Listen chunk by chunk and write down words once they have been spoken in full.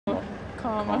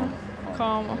Karma.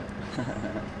 Karma.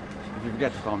 If you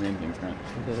forget to call me anything, it's great.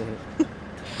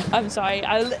 I'm sorry,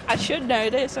 I should know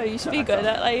this. I used to be good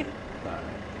at like.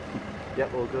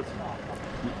 Yep, all good.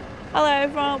 Hello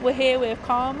everyone, we're here with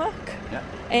Cormac.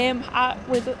 Yeah.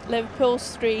 With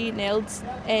Liverpool's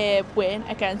 3-0 win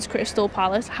against Crystal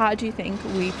Palace, how do you think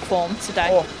we performed today?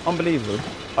 Oh, unbelievable.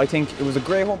 I think it was a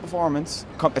great home performance,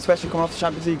 especially coming off the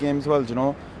Champions League game as well, you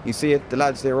know. You see it, the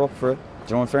lads, they were up for it.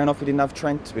 You know, and fair enough, we didn't have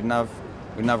Trent, we didn't have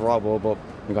Robbo, but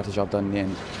we got the job done in the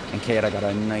end. And Keita got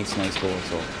a nice goal,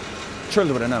 so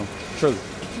thrilled with it now, thrilled.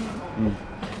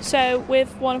 So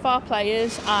with one of our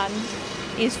players and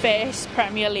his first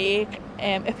Premier League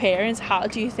appearance, how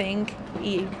do you think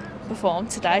he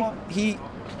performed today? He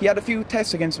had a few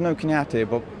tests against him now, Kenyatta,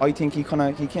 but I think he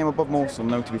came above most of them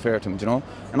now, to be fair to him, you know.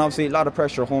 And obviously a lot of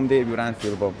pressure, home debut at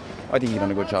Anfield, but I think he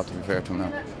done a good job, to be fair to him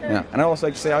now. Yeah. And I also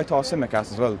like to say I thought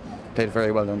Simicast as well played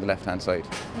very well down the left hand side.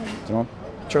 You know,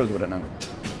 thrilled with it now.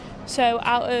 So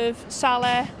out of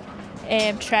Salah,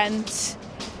 Trent,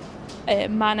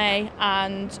 Mane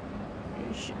and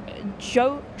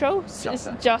Jota. That's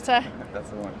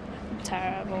the one.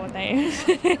 Terrible name.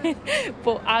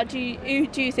 But who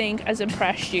do you think has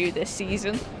impressed you this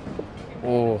season?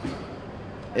 Oh,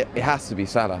 it has to be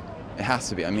Salah. It has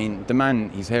to be. I mean, the man,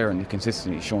 he's here and the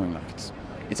consistency he's showing, like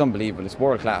it's unbelievable. It's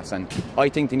world class, and I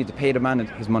think they need to pay the man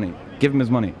his money. Give him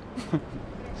his money.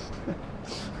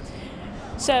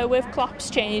 So with Klopp's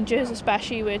changes,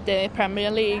 especially with the Premier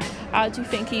League, how do you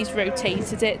think he's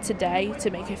rotated it today to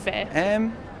make it fair?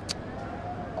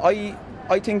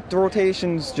 I think the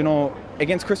rotations, you know,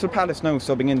 against Crystal Palace now,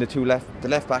 subbing in the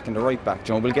left back and the right back,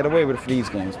 you know, we'll get away with it for these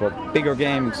games, but bigger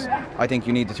games, I think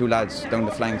you need the two lads down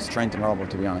the flanks, Trent and Robbo,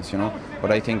 to be honest, you know.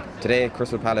 But I think today,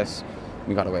 Crystal Palace,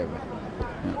 we got away with it.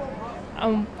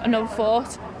 Yeah. Another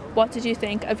thought, what did you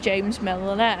think of James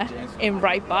Milner in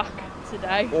right back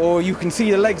today? Oh, you can see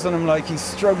the legs on him, like he's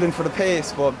struggling for the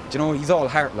pace, but you know, he's all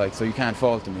heart, like, so you can't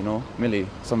fault him, you know. Millie,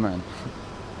 some man.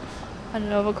 And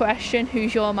another question,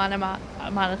 who's your man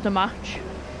of the match?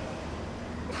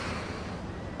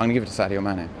 I'm going to give it to Sadio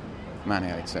Mane.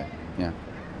 Mane, I'd say, yeah.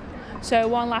 So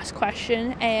one last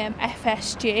question,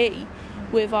 FSG,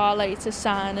 with our latest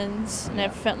signings and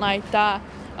everything like that,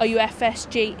 are you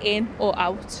FSG in or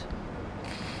out?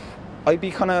 I'd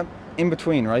be kind of in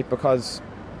between, right, because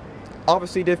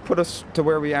obviously they've put us to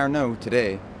where we are now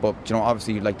today, but you know,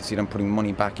 obviously you'd like to see them putting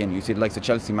money back in. You see the likes of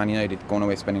Chelsea, Man United going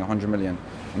away spending 100 million.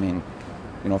 I mean,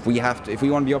 you know, if we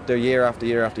want to be up there year after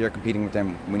year after year competing with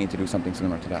them, we need to do something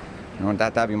similar to that. You know,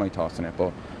 that'd be my thoughts on it.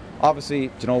 But obviously,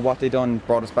 you know, what they done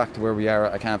brought us back to where we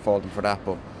are. I can't fault them for that,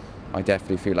 but I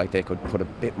definitely feel like they could put a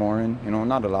bit more in. You know,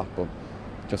 not a lot, but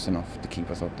just enough to keep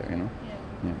us up there. You know.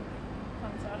 Yeah.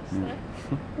 Fantastic.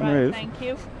 Yeah. Right, thank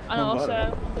you. And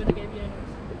also, I'm going to give you.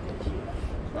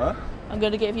 Huh? I'm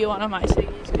going to give you one of my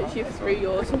CDs because you threw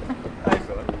yours. Thanks,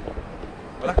 fella.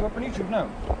 Will I come up on YouTube now?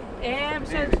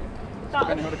 So that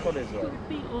depending on the colours, could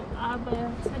be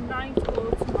either tonight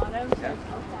or